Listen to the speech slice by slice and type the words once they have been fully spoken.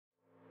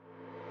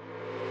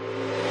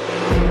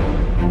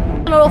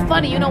real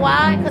funny. You know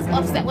why? Because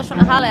Offset was trying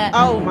to holler at.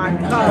 Oh my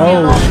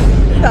god.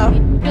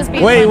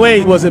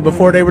 Wait. Was it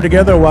before they were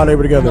together or while they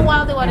were together?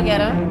 While they were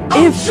together.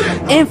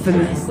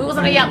 Infamous. We was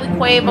on a yacht with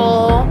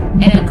Quavo,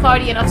 and then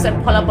Cardi and Offset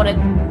pull up on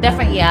a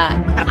different yacht.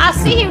 I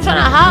see him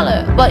trying to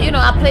holler, but you know,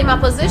 I play my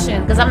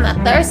position because I'm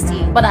not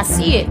thirsty, but I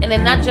see it. And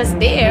then not just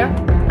there,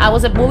 I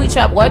was at Booby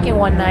Trap working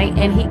one night,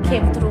 and he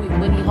came through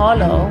Winnie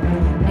Hollow,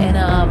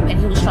 and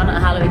he was trying to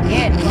holler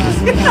again.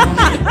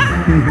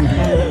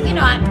 You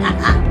know,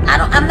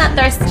 I'm not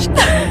thirsty.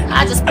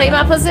 I just play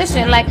my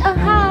position, like, oh,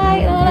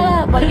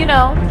 hi, but you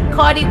know,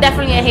 Cardi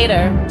definitely a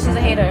hater. She's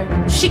a hater.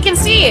 She can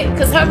see it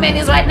because her man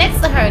is right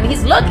next to her, and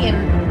he's looking.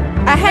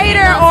 A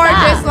hater or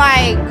just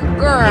like,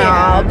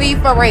 girl, be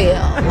for real.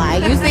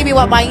 Like, you see me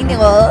with my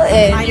nigga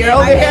and you're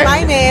over here.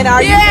 My man,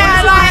 are you?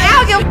 Yeah, like, I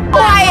don't give a who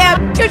I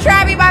am. You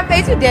try me my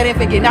face, you didn't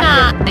forget nothing.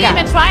 Nah, I didn't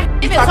even try.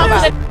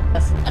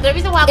 The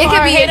reason why I call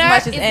her a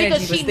hater is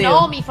because she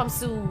know me from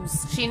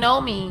Sue's. She know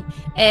me,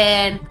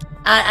 and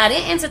I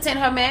didn't entertain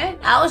her man.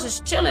 I was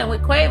just chilling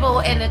with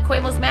Quavo and the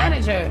Quavo's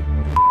manager.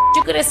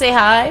 You couldn't say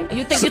hi.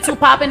 You think you're too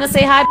popping to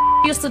say hi?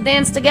 Used to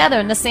dance together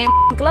in the same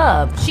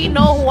club. She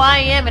know who I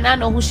am, and I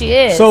know who she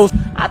is. So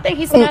I think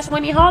he smashed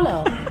Winnie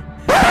Hollow.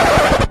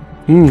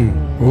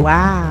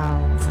 Wow.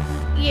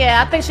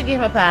 Yeah, I think she give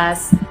him a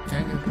pass.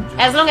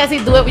 As long as he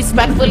do it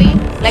respectfully,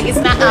 like it's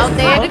not out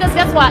there. Because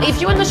guess what?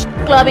 If you're in the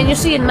club and you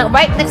see it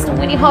right next to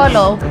Winnie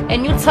Hollow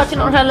and you touching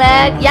on her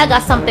leg, y'all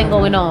got something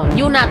going on.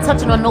 You not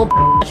touching on no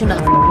you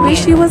not.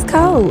 Wish she was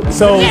cold.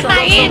 So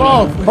Miami.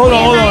 hold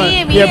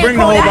on. Yeah, bring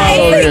the whole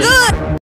bottle over here.